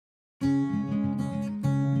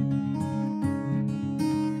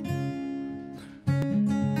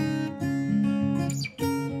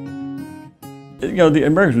you know, the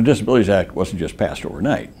Americans with Disabilities Act wasn't just passed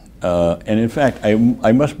overnight. And in fact, I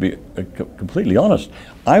must be completely honest,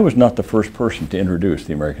 I was not the first person to introduce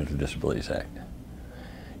the Americans with Disabilities Act.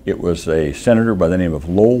 It was a senator by the name of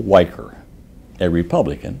Lowell Weicker, a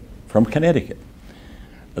Republican from Connecticut.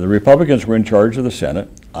 The Republicans were in charge of the Senate.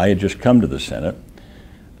 I had just come to the Senate.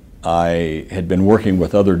 I had been working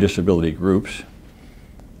with other disability groups,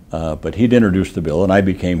 but he'd introduced the bill and I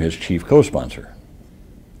became his chief co-sponsor.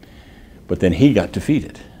 But then he got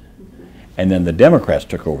defeated. And then the Democrats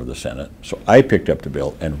took over the Senate, so I picked up the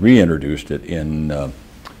bill and reintroduced it in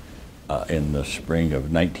the spring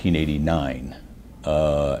of 1989.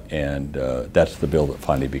 And that's the bill that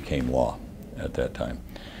finally became law at that time.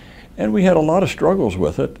 And we had a lot of struggles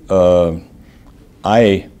with it.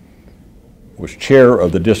 I was chair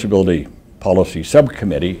of the Disability Policy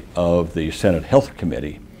Subcommittee of the Senate Health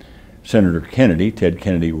Committee. Senator Kennedy, Ted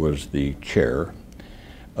Kennedy, was the chair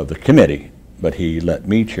of the committee, but he let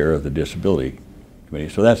me chair of the Disability Committee.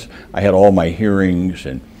 So I had all my hearings,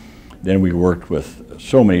 and then we worked with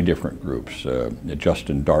so many different groups.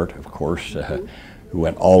 Justin Dart, of course, who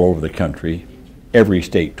went all over the country, every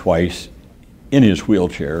state twice, in his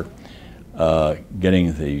wheelchair,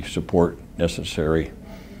 getting the support necessary.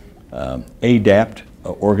 ADAPT,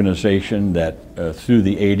 an organization that through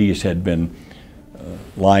the 80s had been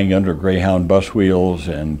lying under Greyhound bus wheels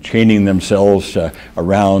and chaining themselves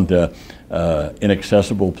around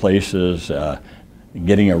inaccessible places,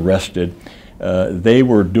 getting arrested. They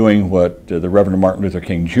were doing what the Reverend Martin Luther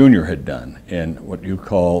King Jr. had done in what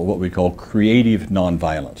we call creative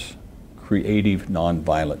nonviolence, creative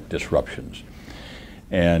nonviolent disruptions.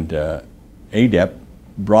 And ADAPT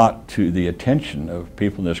brought to the attention of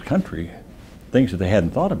people in this country things that they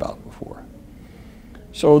hadn't thought about before.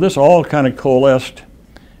 So this all kind of coalesced,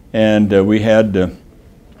 and we'd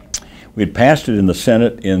passed it in the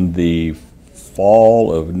Senate in the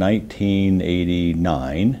fall of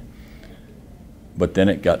 1989, but then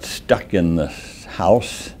it got stuck in the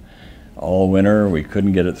House all winter. We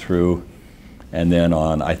couldn't get it through, and then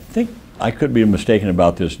on, I think, I could be mistaken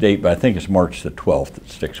about this date, but I think it's March the 12th that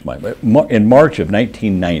sticks in my mind. In March of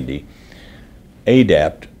 1990,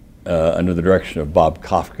 ADAPT, under the direction of Bob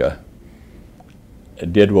Kafka,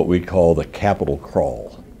 did what we call the Capitol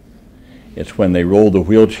crawl. It's when they rolled the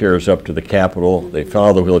wheelchairs up to the Capitol, they fell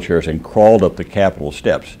out of the wheelchairs and crawled up the Capitol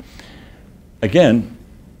steps. Again,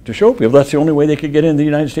 to show people that's the only way they could get into the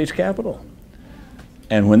United States Capitol.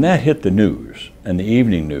 And when that hit the news, and the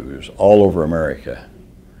evening news all over America,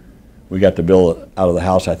 we got the bill out of the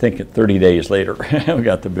House, I think 30 days later, we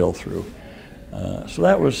got the bill through.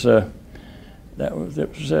 So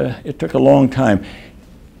it took a long time.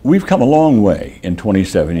 We've come a long way in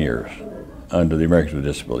 27 years under the Americans with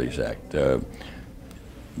Disabilities Act.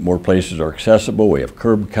 More places are accessible, we have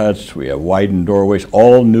curb cuts, we have widened doorways.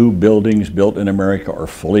 All new buildings built in America are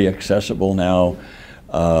fully accessible now.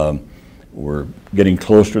 We're getting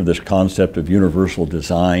closer to this concept of universal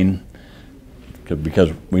design,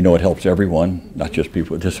 because we know it helps everyone, not just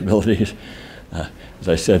people with disabilities. As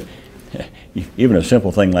I said, even a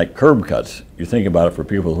simple thing like curb cuts, you think about it for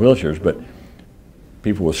people with wheelchairs, but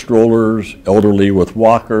people with strollers, elderly with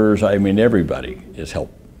walkers, I mean, everybody is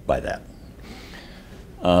helped by that.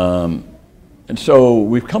 And so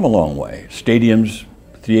we've come a long way. Stadiums,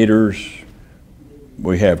 theaters,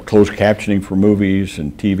 we have closed captioning for movies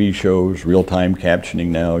and TV shows, real-time captioning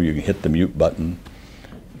now. You can hit the mute button,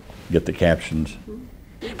 get the captions.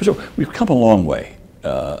 So we've come a long way,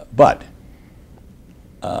 but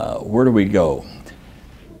where do we go?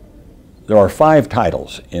 There are 5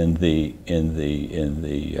 titles in the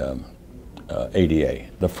ADA.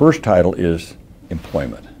 The first title is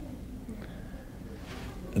employment.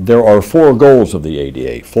 There are 4 goals of the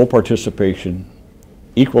ADA: full participation,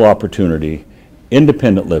 equal opportunity,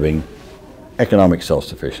 independent living, economic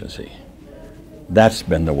self-sufficiency. That's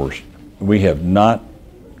been the worst. We have not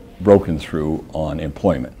broken through on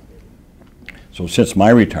employment. So since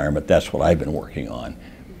my retirement, that's what I've been working on,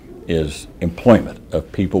 is employment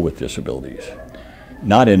of people with disabilities.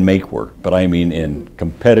 Not in make work, but I mean in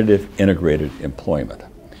competitive, integrated employment.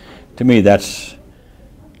 To me, that's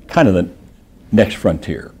kind of the next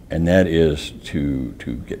frontier, and that is to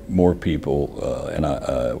get more people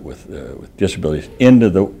with disabilities into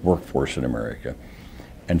the workforce in America.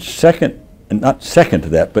 And second, and not second to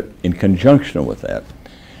that, but in conjunction with that,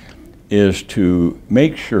 is to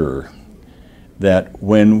make sure that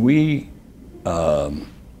when we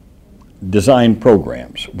design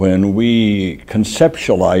programs, when we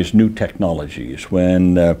conceptualize new technologies,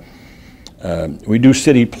 when we do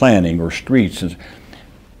city planning or streets,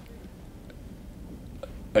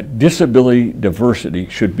 disability diversity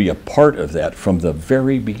should be a part of that from the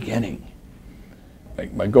very beginning.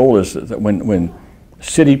 My goal is that when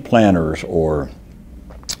city planners or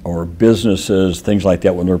businesses, things like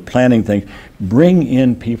that, when they're planning things, bring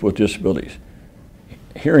in people with disabilities.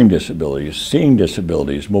 Hearing disabilities, seeing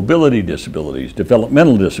disabilities, mobility disabilities,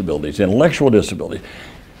 developmental disabilities, intellectual disabilities.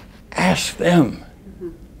 Ask them,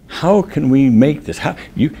 how can we make this?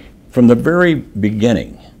 From the very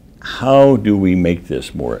beginning, how do we make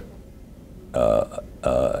this more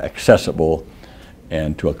accessible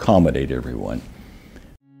and to accommodate everyone?